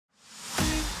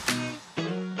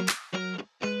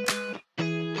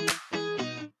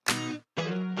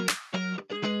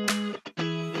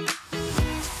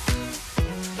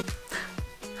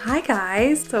Hi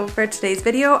guys! So for today's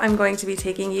video, I'm going to be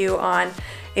taking you on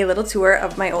a little tour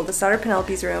of my oldest daughter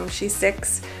Penelope's room. She's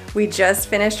 6. We just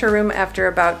finished her room after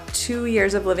about 2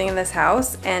 years of living in this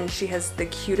house, and she has the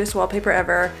cutest wallpaper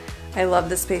ever. I love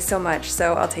this space so much,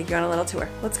 so I'll take you on a little tour.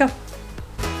 Let's go!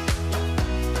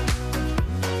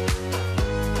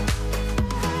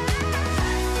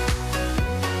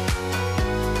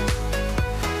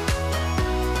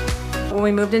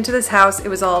 When we moved into this house, it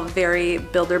was all very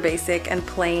builder basic and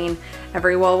plain.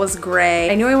 Every wall was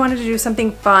gray. I knew I wanted to do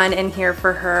something fun in here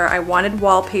for her. I wanted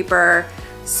wallpaper,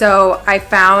 so I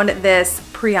found this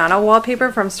Priyana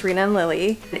wallpaper from Serena and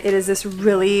Lily. It is this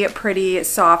really pretty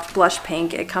soft blush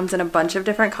pink. It comes in a bunch of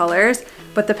different colors,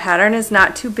 but the pattern is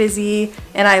not too busy,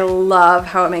 and I love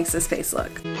how it makes this space look.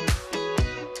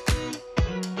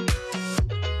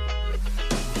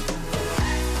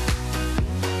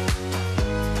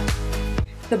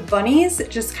 The bunnies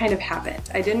just kind of happened.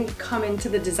 I didn't come into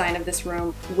the design of this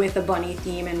room with a bunny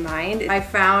theme in mind. I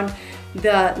found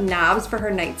the knobs for her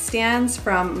nightstands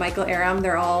from Michael Aram.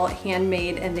 They're all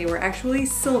handmade and they were actually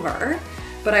silver,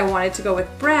 but I wanted to go with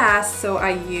brass, so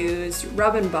I used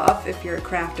Rub and Buff. If you're a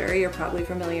crafter, you're probably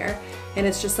familiar. And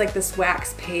it's just like this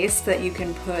wax paste that you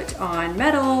can put on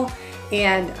metal,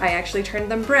 and I actually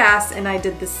turned them brass, and I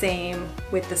did the same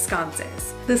with the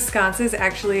sconces. The sconces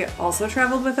actually also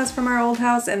traveled with us from our old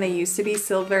house, and they used to be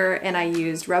silver, and I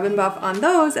used Rub and Buff on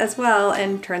those as well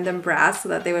and turned them brass so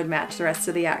that they would match the rest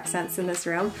of the accents in this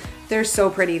room. They're so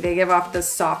pretty. They give off the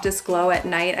softest glow at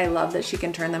night. I love that she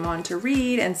can turn them on to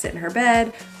read and sit in her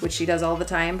bed, which she does all the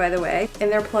time, by the way. And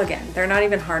they're plug-in. They're not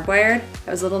even hardwired.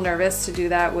 I was a little nervous to do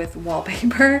that with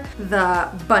wallpaper.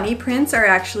 The bunny prints are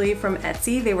actually from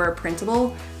Etsy. They were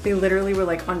printable. They literally were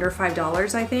like under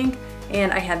 $5, I think.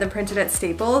 And I had them printed at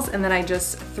Staples, and then I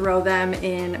just throw them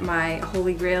in my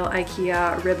Holy Grail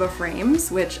IKEA Ribba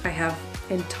frames, which I have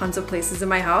in tons of places in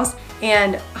my house,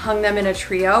 and hung them in a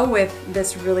trio with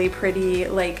this really pretty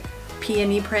like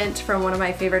peony print from one of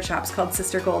my favorite shops called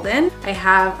Sister Golden. I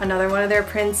have another one of their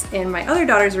prints in my other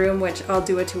daughter's room, which I'll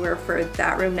do a tour for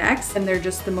that room next, and they're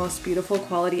just the most beautiful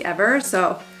quality ever,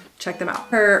 so check them out.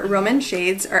 Her Roman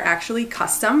shades are actually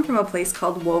custom from a place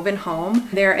called Woven Home.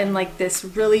 They're in like this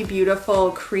really beautiful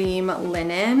cream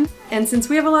linen. And since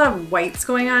we have a lot of whites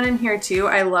going on in here too,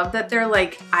 I love that they're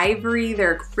like ivory,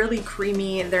 they're really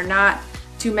creamy, they're not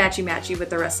too matchy-matchy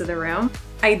with the rest of the room.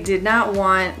 I did not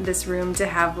want this room to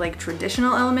have like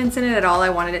traditional elements in it at all. I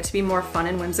wanted it to be more fun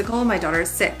and whimsical. My daughter is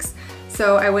 6.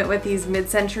 So I went with these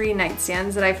mid-century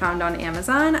nightstands that I found on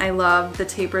Amazon. I love the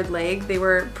tapered leg. They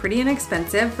were pretty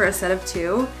inexpensive for a set of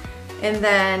 2. And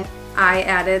then I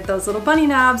added those little bunny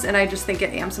knobs, and I just think it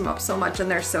amps them up so much, and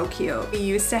they're so cute. We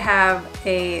used to have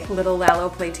a little Lalo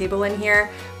play table in here,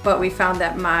 but we found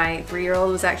that my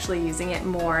 3-year-old was actually using it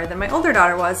more than my older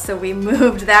daughter was, so we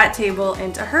moved that table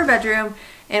into her bedroom,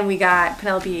 and we got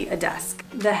Penelope a desk.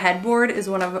 The headboard is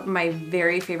one of my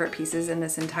very favorite pieces in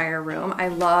this entire room. I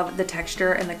love the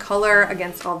texture and the color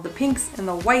against all the pinks and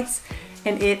the whites,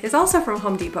 and it is also from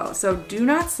Home Depot. So do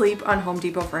not sleep on Home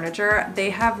Depot furniture. They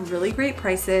have really great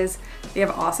prices, they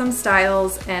have awesome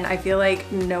styles, and I feel like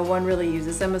no one really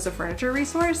uses them as a furniture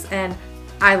resource, and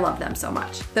I love them so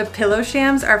much. The pillow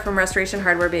shams are from Restoration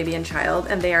Hardware Baby and Child,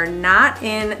 and they are not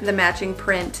in the matching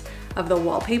print of the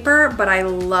wallpaper, but I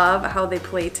love how they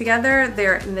play together.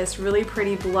 They're in this really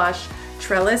pretty blush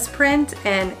trellis print,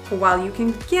 and while you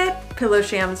can get pillow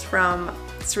shams from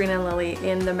Serena and Lily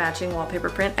in the matching wallpaper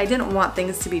print, I didn't want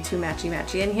things to be too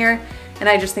matchy-matchy in here, and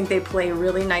I just think they play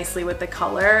really nicely with the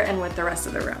color and with the rest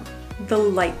of the room. The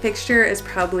light fixture is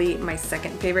probably my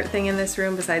second favorite thing in this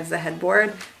room besides the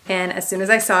headboard, and as soon as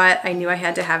I saw it, I knew I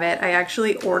had to have it. I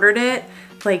actually ordered it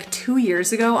like 2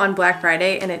 years ago on Black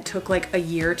Friday, and it took like a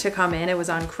year to come in. It was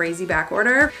on crazy back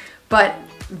order, but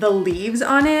the leaves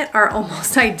on it are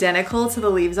almost identical to the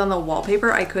leaves on the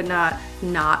wallpaper. I could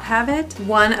not have it.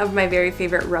 One of my very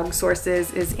favorite rug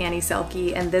sources is Annie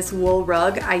Selke, and this wool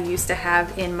rug I used to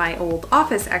have in my old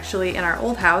office, actually in our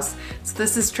old house. So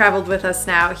this has traveled with us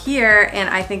now here, and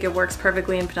I think it works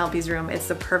perfectly in Penelope's room. It's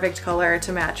the perfect color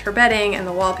to match her bedding and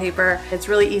the wallpaper. It's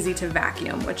really easy to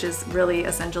vacuum, which is really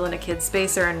essential in a kid's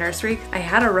space or a nursery. I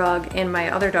had a rug in my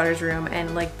other daughter's room,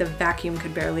 and like the vacuum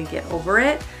could barely get over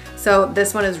it. So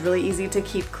this one is really easy to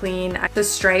keep clean. The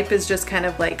stripe is just kind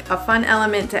of like a fun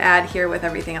element to add here with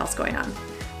everything else going on.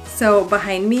 So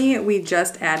behind me, we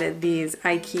just added these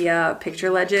IKEA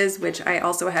picture ledges, which I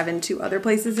also have in 2 other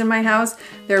places in my house.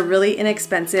 They're really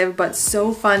inexpensive, but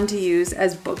so fun to use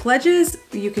as book ledges.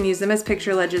 You can use them as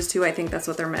picture ledges too. I think that's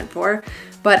what they're meant for.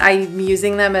 But I'm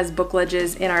using them as book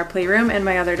ledges in our playroom and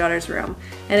my other daughter's room.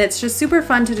 And it's just super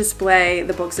fun to display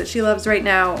the books that she loves right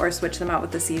now or switch them out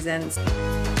with the seasons.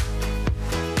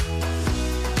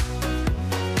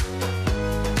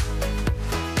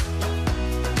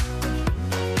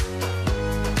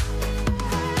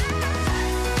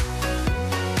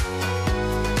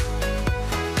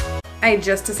 I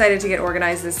just decided to get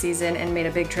organized this season and made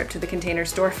a big trip to the Container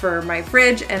Store for my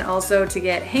fridge and also to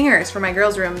get hangers for my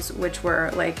girls' rooms, which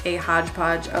were like a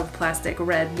hodgepodge of plastic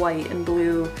red, white, and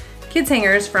blue kids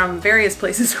hangers from various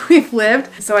places we've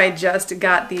lived. So I just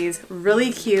got these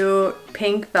really cute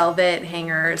pink velvet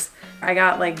hangers. I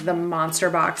got like the monster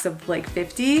box of like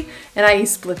 50 and I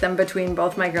split them between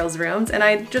both my girls' rooms, and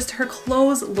her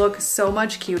clothes look so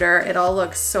much cuter. It all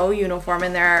looks so uniform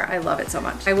in there. I love it so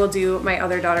much. I will do my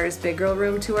other daughter's big girl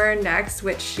room tour next,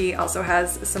 which she also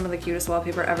has some of the cutest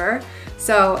wallpaper ever.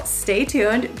 So stay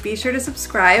tuned, be sure to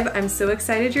subscribe. I'm so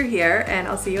excited you're here, and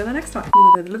I'll see you in the next one.